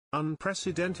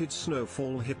Unprecedented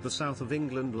snowfall hit the south of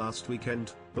England last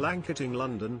weekend, blanketing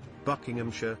London,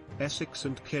 Buckinghamshire, Essex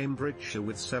and Cambridgeshire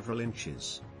with several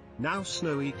inches. Now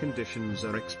snowy conditions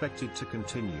are expected to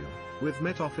continue, with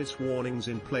Met Office warnings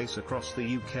in place across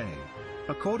the UK.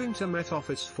 According to Met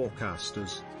Office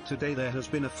forecasters, today there has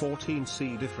been a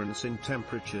 14°C difference in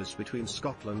temperatures between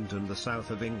Scotland and the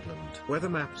south of England. Weather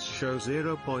maps show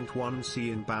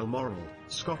 0.1°C in Balmoral,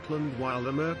 Scotland, while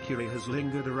the mercury has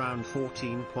lingered around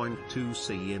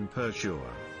 14.2°C in Perthshire.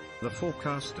 The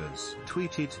forecasters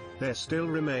tweeted, "There still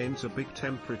remains a big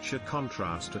temperature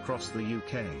contrast across the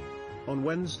UK." On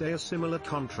Wednesday a similar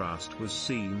contrast was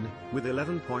seen, with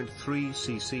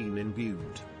 11.3°C seen in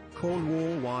Bude,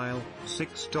 Cornwall, while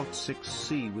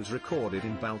 6.6°C was recorded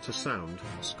in Balta-Sound,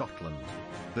 Scotland.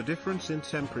 The difference in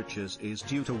temperatures is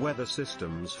due to weather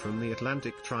systems from the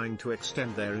Atlantic trying to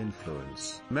extend their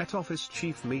influence. Met Office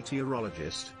Chief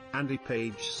Meteorologist Andy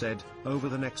Page said, "Over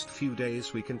the next few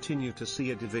days we continue to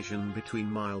see a division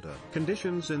between milder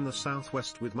conditions in the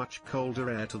southwest with much colder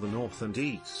air to the north and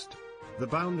east. The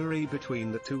boundary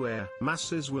between the two air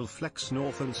masses will flex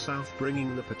north and south,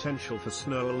 bringing the potential for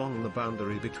snow along the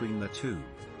boundary between the two.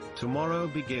 Tomorrow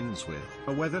begins with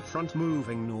a weather front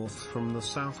moving north from the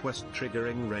southwest,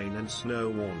 triggering rain and snow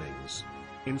warnings.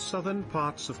 In southern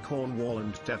parts of Cornwall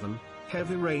and Devon,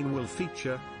 heavy rain will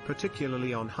feature,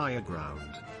 particularly on higher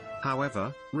ground.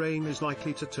 However, rain is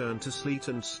likely to turn to sleet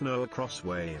and snow across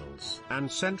Wales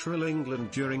and central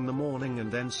England during the morning,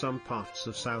 and then some parts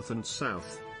of south and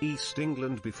south-east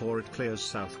England before it clears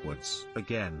southwards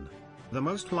again. The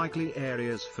most likely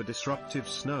areas for disruptive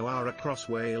snow are across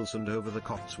Wales and over the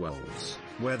Cotswolds,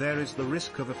 where there is the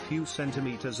risk of a few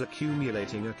centimetres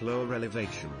accumulating at lower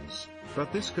elevations,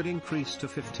 but this could increase to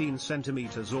 15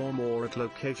 centimetres or more at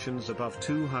locations above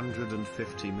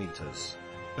 250 metres.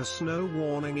 A snow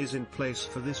warning is in place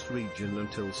for this region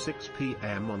until 6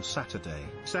 p.m. on Saturday.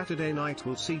 Saturday night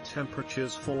will see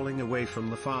temperatures falling away from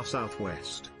the far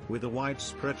southwest, with a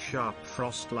widespread sharp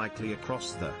frost likely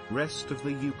across the rest of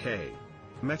the UK.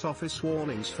 Met Office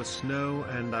warnings for snow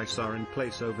and ice are in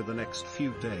place over the next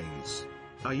few days.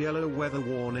 A yellow weather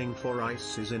warning for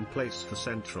ice is in place for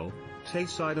Central,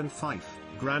 Tayside and Fife,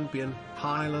 Grampian,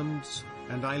 Highlands,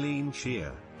 and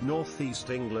Buckinghamshire, North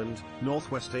East England,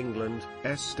 Northwest England,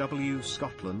 SW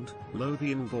Scotland,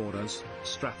 Lothian Borders,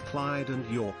 Strathclyde and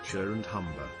Yorkshire and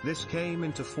Humber. This came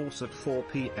into force at 4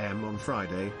 p.m. on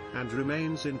Friday, and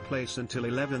remains in place until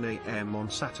 11 a.m. on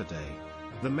Saturday.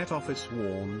 The Met Office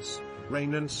warns,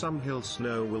 rain and some hill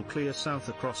snow will clear south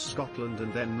across Scotland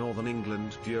and then northern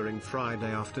England during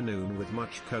Friday afternoon, with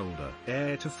much colder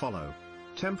air to follow.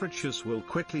 Temperatures will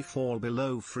quickly fall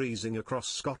below freezing across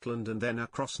Scotland and then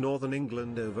across northern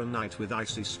England overnight, with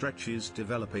icy stretches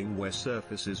developing where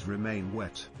surfaces remain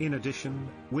wet. In addition,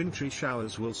 wintry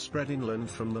showers will spread inland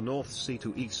from the North Sea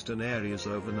to eastern areas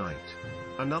overnight.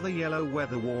 Another yellow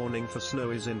weather warning for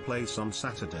snow is in place on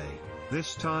Saturday,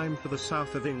 this time for the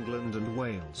south of England and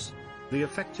Wales. The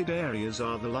affected areas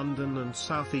are the London and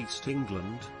South East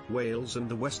England, Wales and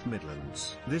the West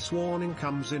Midlands. This warning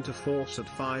comes into force at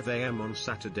 5 a.m. on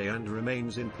Saturday and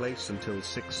remains in place until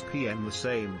 6 p.m. the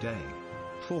same day.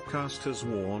 Forecasters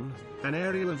warn, an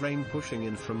area of rain pushing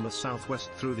in from the southwest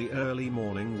through the early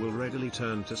morning will readily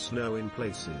turn to snow in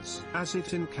places as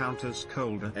it encounters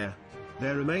colder air.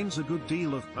 There remains a good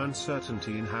deal of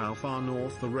uncertainty in how far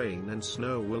north the rain and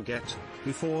snow will get,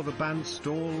 before the band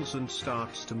stalls and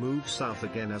starts to move south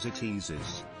again as it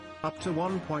eases. Up to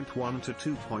 1.1 to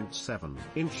 2.7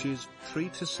 inches, 3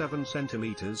 to 7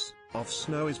 centimeters, of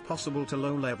snow is possible to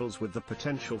low levels, with the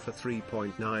potential for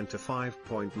 3.9 to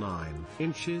 5.9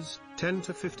 inches, 10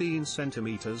 to 15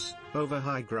 centimeters, over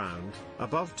high ground,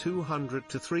 above 200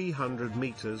 to 300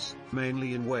 meters,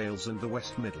 mainly in Wales and the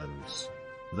West Midlands.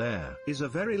 There is a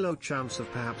very low chance of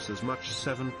perhaps as much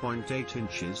 7.8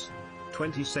 inches,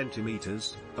 20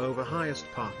 centimeters, over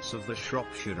highest parts of the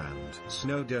Shropshire and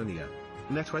Snowdonia.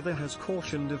 NetWeather has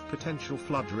cautioned of potential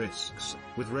flood risks,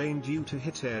 with rain due to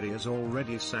hit areas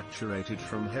already saturated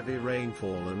from heavy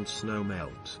rainfall and snow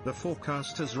melt. The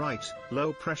forecasters write,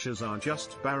 low pressures are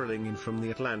just barreling in from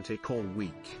the Atlantic all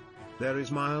week. There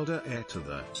is milder air to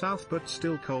the south but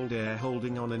still cold air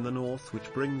holding on in the north,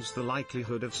 which brings the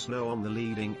likelihood of snow on the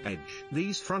leading edge.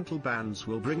 These frontal bands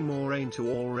will bring more rain to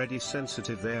already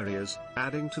sensitive areas,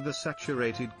 adding to the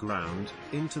saturated ground,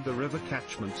 into the river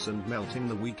catchments and melting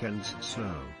the weekend's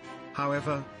snow.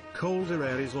 However, colder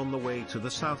air is on the way to the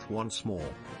south once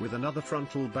more, with another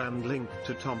frontal band linked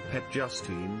to Tom Pet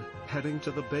Justine, heading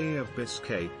to the Bay of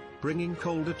Biscay, bringing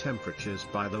colder temperatures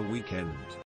by the weekend.